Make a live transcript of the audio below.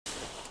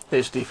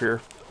Hey Steve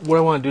here. What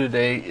I want to do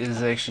today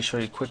is actually show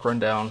you a quick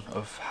rundown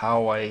of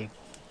how I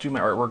do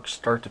my artwork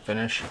start to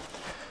finish.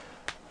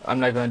 I'm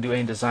not going to do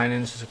any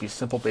designing, it's just going to be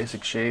simple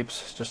basic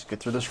shapes. Just to get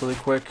through this really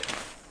quick.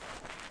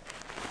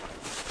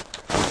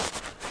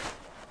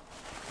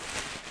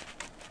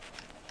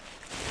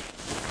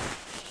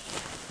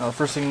 Now the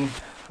first thing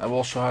I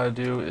will show how to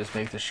do is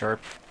make the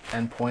sharp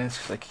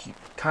endpoints, because I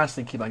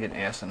constantly keep on getting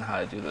asked on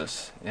how to do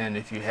this. And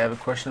if you have a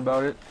question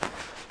about it,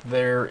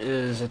 there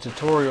is a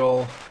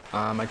tutorial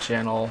on my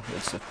channel.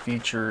 It's a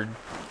featured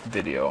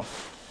video.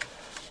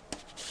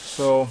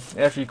 So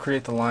after you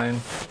create the line,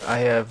 I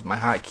have my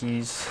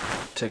hotkeys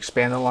to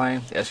expand the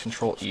line as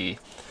Control E.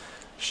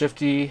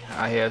 Shift E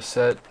I have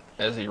set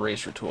as the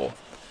eraser tool.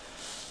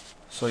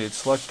 So you'd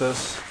select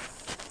this,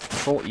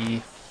 Control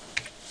E,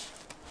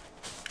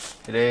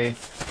 hit A,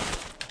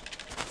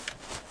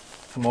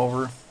 come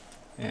over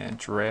and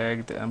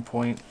drag the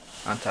endpoint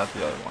on top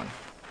of the other one.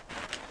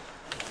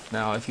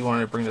 Now if you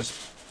wanted to bring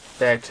this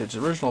back to its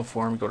original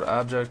form, go to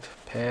Object,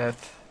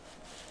 Path,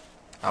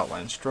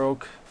 Outline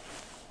Stroke.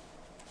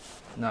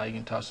 Now you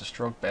can toss the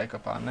stroke back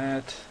up on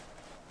that.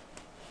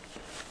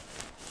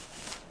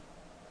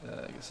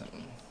 I guess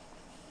I'm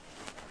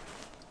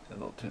a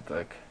little too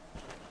thick.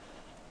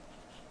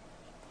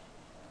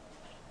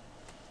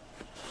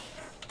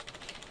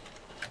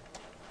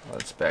 Well,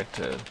 it's back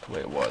to the way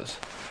it was.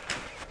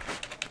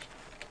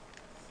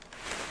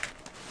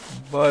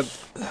 But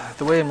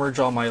the way I merge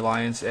all my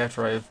lines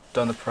after I've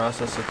done the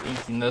process of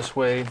inking this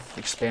way,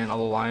 expand all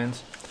the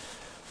lines,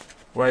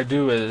 what I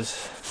do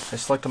is I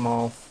select them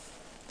all,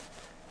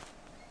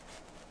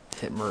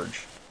 hit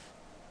merge.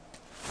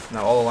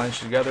 Now all the lines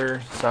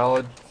together,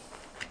 solid.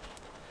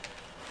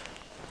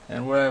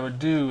 And what I would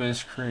do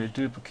is create a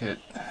duplicate,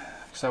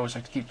 because I always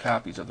like to keep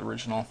copies of the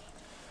original.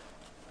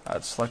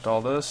 I'd select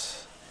all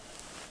this,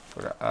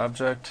 go to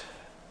Object,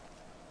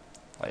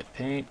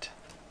 livepaint,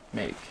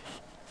 make.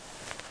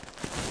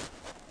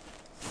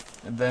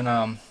 And then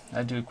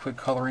I do a quick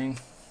coloring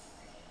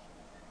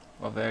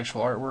of the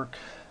actual artwork.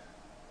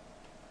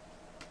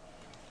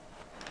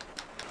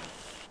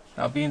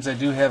 Now being I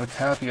do have a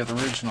copy of the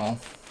original,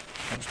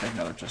 I'll just make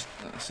another just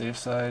on the safe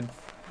side.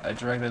 I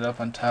drag that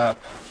up on top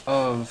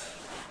of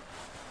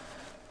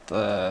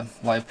the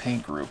live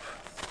paint group.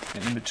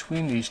 And in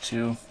between these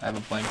two, I have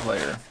a blank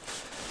layer.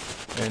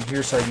 And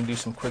here's how you can do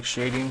some quick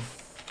shading.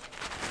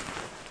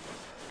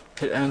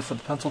 Hit N for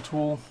the pencil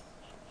tool.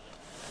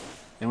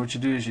 And what you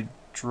do is you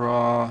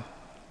draw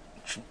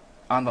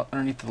on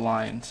underneath the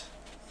lines.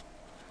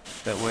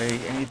 That way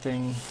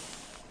anything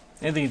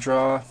you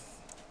draw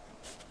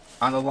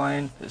on the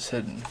line is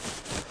hidden.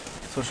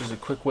 So it's just a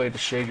quick way to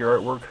shade your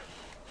artwork.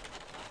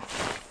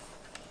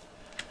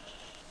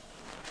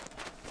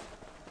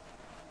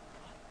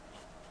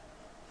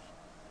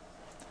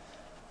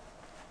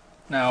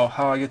 Now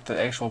how I get the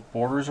actual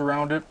borders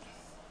around it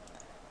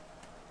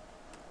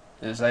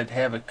is I'd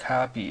have a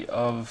copy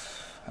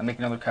of, I make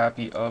another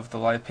copy of the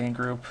live paint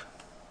group,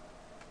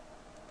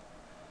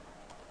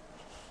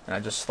 and I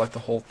just select the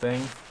whole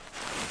thing.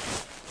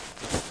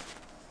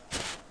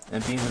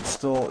 And being it's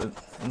still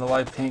in the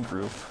live paint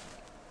group,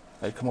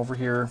 I come over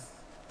here,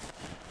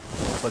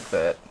 click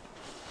that,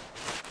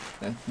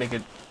 and make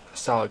it a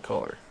solid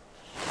color.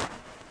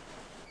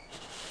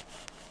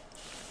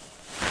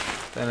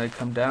 Then I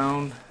come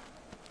down,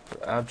 go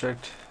to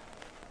Object,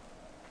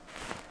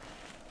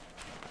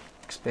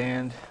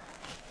 expand,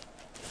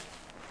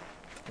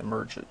 and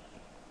merge it.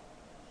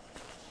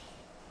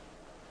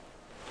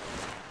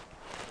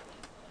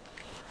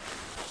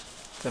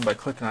 Then by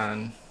clicking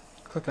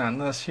on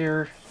this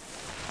here,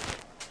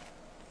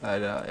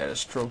 I'd add a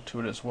stroke to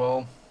it as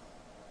well.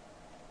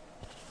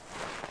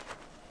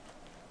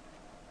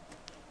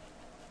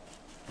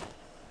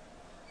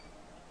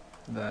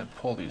 And then I'd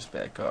pull these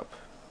back up.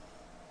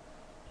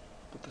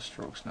 But the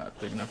stroke's not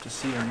big enough to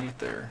see underneath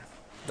there.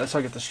 That's how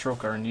I get the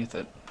stroke underneath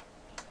it.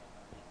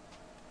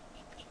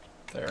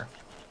 There.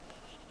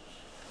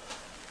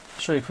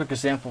 I'll show you a quick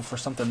example for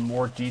something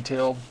more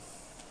detailed.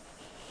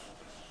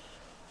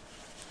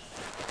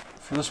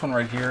 For this one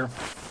right here,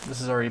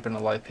 this has already been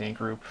a live paint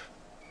group.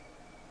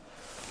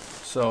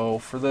 So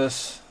for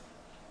this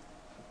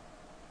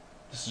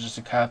is just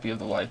a copy of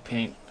the live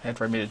paint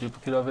after I made a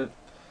duplicate of it.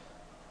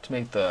 To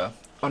make the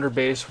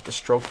underbase with the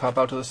stroke pop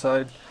out to the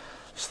side,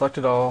 select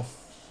it all.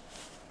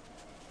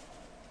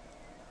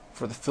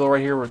 For the fill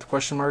right here with the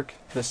question mark,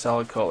 hit a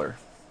solid color.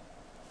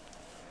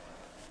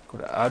 Go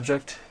to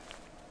Object,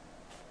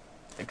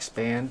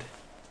 expand,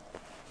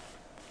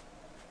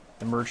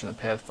 and merge in the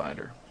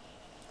Pathfinder.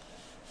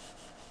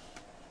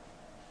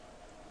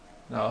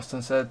 Now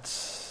since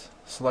that's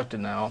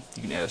selected now,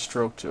 you can add a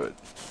stroke to it.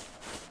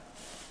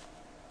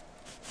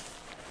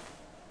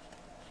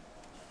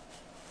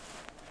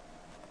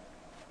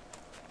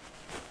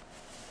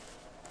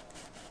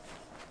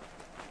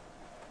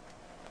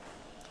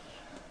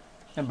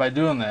 And by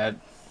doing that,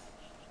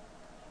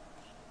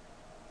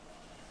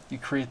 you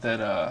create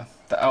that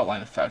the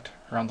outline effect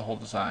around the whole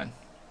design.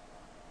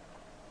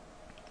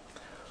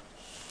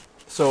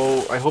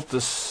 So I hope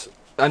this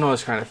I know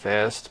it's kind of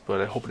fast, but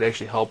I hope it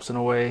actually helps in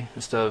a way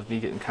instead of me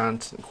getting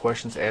constant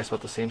questions asked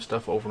about the same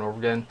stuff over and over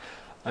again.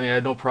 I mean, I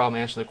had no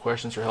problem answering the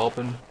questions or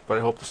helping, but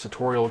I hope this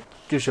tutorial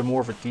gives you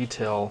more of a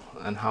detail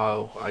on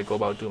how I go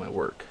about doing my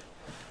work.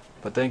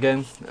 But then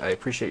again, I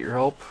appreciate your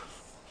help,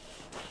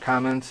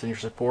 comments, and your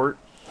support.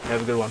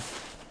 Have a good one.